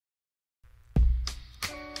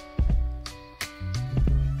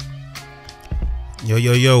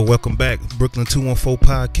Yo, welcome back. Brooklyn 214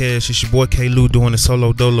 podcast. It's your boy K-LEW doing the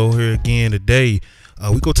solo dolo here again today.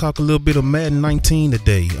 We gonna talk a little bit of Madden 19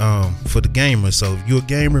 today for the gamers. So if you're a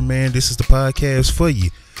gamer, man, this is the podcast for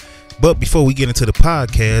you. But before we get into the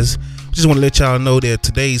podcast, I just want to let y'all know that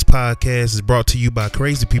today's podcast is brought to you by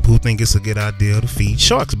crazy people who think it's a good idea to feed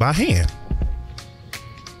sharks by hand.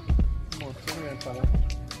 Come on, turn around, fella.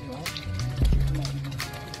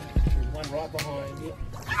 There's one right behind you.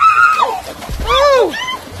 Oh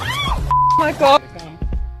my God.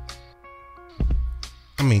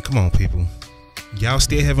 I mean, come on, people. Y'all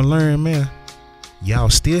still haven't learned, man. Y'all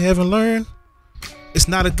still haven't learned? It's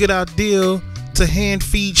not a good idea to hand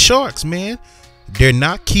feed sharks, man. They're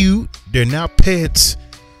not cute. They're not pets.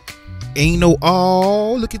 Ain't no,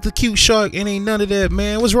 oh, look at the cute shark. It ain't none of that,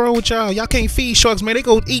 man. What's wrong with y'all? Y'all can't feed sharks, man. They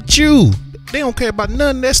go eat you. They don't care about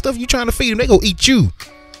none of that stuff you trying to feed them. They go eat you.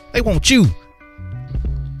 They want you.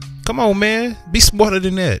 Come on, man. Be smarter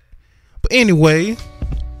than that. But anyway,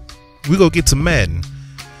 we gonna get to Madden.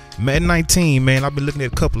 Madden 19, man. I've been looking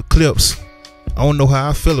at a couple of clips. I don't know how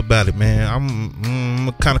I feel about it, man.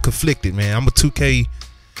 I'm kind of conflicted, man. I'm a 2K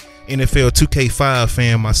NFL 2K5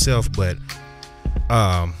 fan myself, but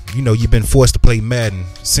you know, you've been forced to play Madden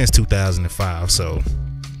since 2005, so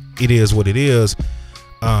it is what it is.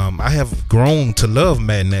 I have grown to love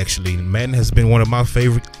Madden. Actually, Madden has been one of my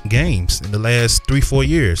favorite games in the last 3-4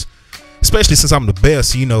 years, especially since I'm the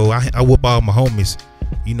best. You know, I whoop all my homies.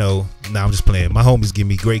 You know, nah, I'm just playing. My homies give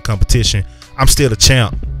me great competition. I'm still the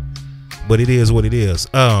champ, but it is what it is.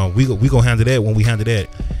 We gonna handle that when we handle that.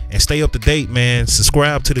 And stay up to date, man.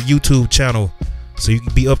 Subscribe to the YouTube channel so you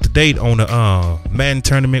can be up to date on the Madden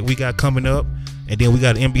tournament we got coming up, and then we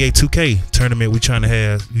got an NBA 2K tournament we trying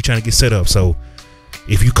to get set up. So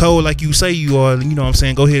if you cold like you say you are, you know what I'm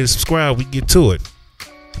saying, go ahead and subscribe. We get to it.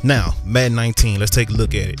 Now, Madden 19. Let's take a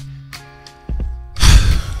look at it.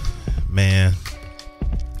 Man,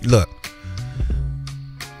 look.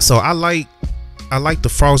 So I like the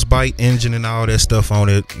Frostbite engine and all that stuff on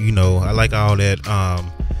it. You know, I like all that.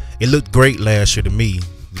 It looked great last year to me,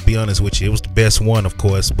 to be honest with you. It was the best one, of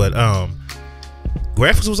course, but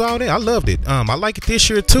graphics was all there. I loved it. I like it this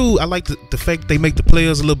year too. I like the fact they make the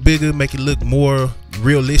players a little bigger, make it look more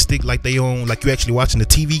realistic, like you're actually watching the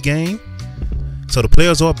TV game. So the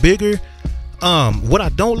players are bigger. What I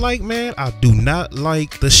don't like, man, I do not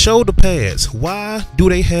like the shoulder pads. Why do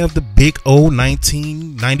they have the big old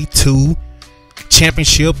 1992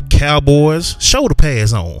 championship Cowboys shoulder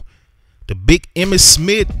pads on? The big Emmitt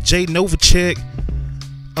Smith, Jay Novacek,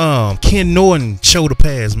 Ken Norton shoulder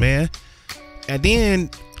pads, man. And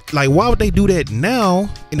then, like, why would they do that now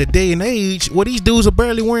in the day and age where these dudes are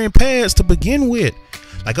barely wearing pads to begin with?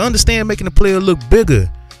 Like, I understand making the player look bigger,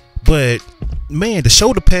 but man, the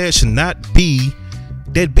shoulder pads should not be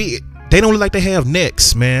that big. They don't look like they have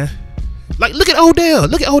necks, man. Like, look at Odell.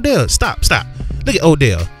 Look at Odell. Stop. Look at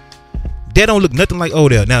Odell. That don't look nothing like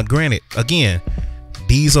Odell. Now, granted, again,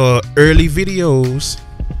 these are early videos.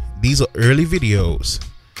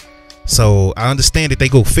 So I understand that they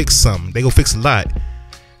go fix something. They go fix a lot.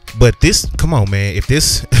 But this, come on, man. If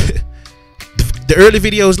this, the early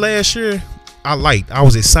videos last year, I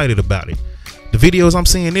was excited about it. The videos I'm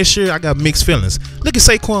seeing this year, I got mixed feelings. Look at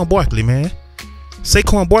Saquon Barkley, man.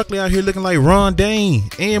 Saquon Barkley out here looking like Ron Dane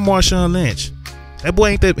and Marshawn Lynch. That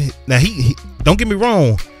boy ain't that. Now he don't get me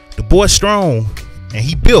wrong. The boy's strong and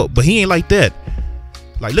he built, but he ain't like that.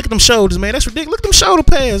 Like, look at them shoulders, man. That's ridiculous. Look at them shoulder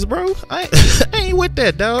pads, bro. I ain't with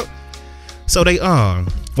that, dog. So they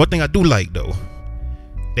one thing I do like though,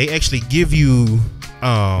 they actually give you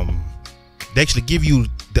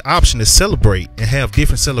the option to celebrate and have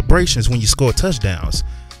different celebrations when you score touchdowns.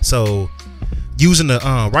 So using the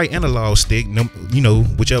right analog stick, you know,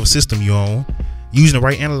 whichever system you're on, using the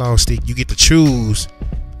right analog stick, you get to choose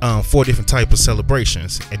 4 different types of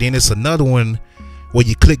celebrations. And then it's another one where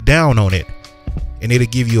you click down on it and it'll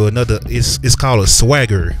give you another, it's called a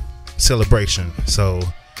swagger celebration. So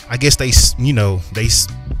I guess they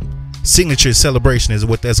signature celebration is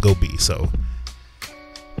what that's gonna be. So,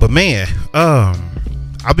 but man,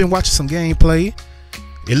 I've been watching some gameplay.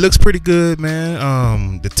 It looks pretty good,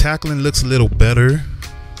 man. The tackling looks a little better.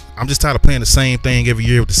 I'm just tired of playing the same thing every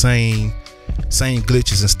year with the same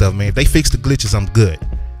glitches and stuff, man. If they fix the glitches, I'm good.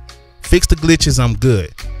 Fix the glitches, I'm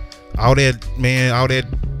good. All that, man, all that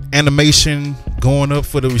animation going up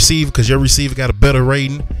for the receiver because your receiver got a better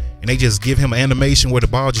rating, and they just give him an animation where the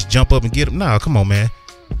ball just jump up and get him. Nah, come on, man.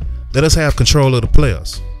 Let us have control of the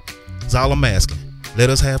players. That's all I'm asking. Let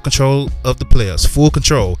us have control of the players. Full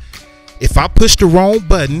control. If I push the wrong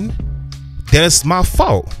button, that's my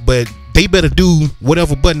fault. But they better do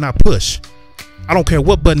whatever button I push. I don't care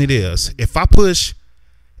what button it is. If I push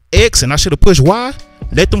X and I should have pushed Y,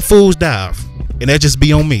 let them fools dive. And that just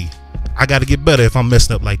be on me. I got to get better if I'm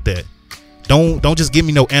messing up like that. Don't just give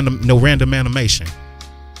me no random animation.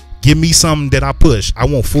 Give me something that I push. I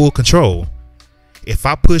want full control. If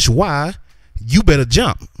I push Y, you better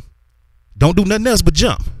jump. Don't do nothing else but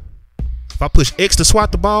jump. If I push X to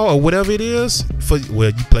swat the ball or whatever it is, well,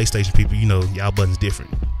 you PlayStation people, you know y'all buttons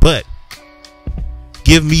different. But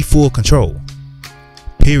give me full control.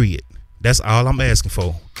 Period. That's all I'm asking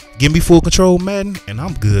for. Give me full control, Madden, and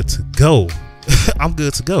I'm good to go. I'm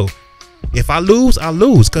good to go. If I lose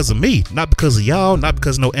because of me, not because of y'all, not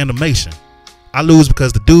because of no animation. I lose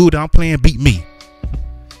because the dude that I'm playing beat me.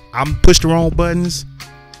 I'm pushed the wrong buttons.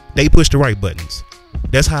 They push the right buttons.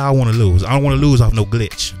 That's how I want to lose. I don't want to lose off no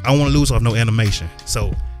glitch. I don't want to lose off no animation.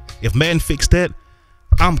 So if Madden fixed that,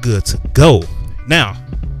 I'm good to go. Now,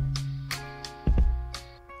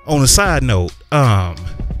 on a side note,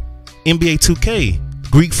 NBA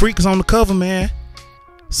 2K, Greek Freak is on the cover, man.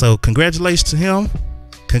 So congratulations to him.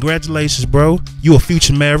 Congratulations, bro. You a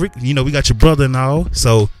future Maverick. You know, we got your brother and all.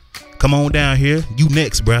 So come on down here. You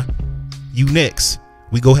next, bruh. You next.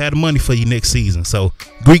 We go have the money for you next season. So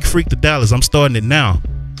Greek Freak the Dallas. I'm starting it now.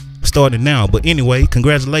 But anyway,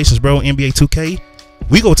 congratulations, bro. NBA 2K.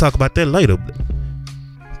 We gonna talk about that later.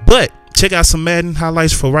 But check out some Madden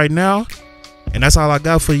highlights for right now. And that's all I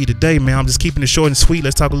got for you today, man. I'm just keeping it short and sweet.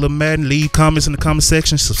 Let's talk a little Madden. Leave comments in the comment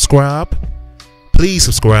section. Subscribe. Please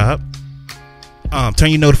subscribe. Turn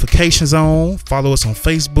your notifications on. Follow us on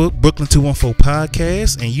Facebook, Brooklyn 214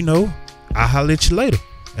 Podcast. And you know, I'll holler at you later.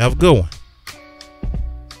 Have a good one.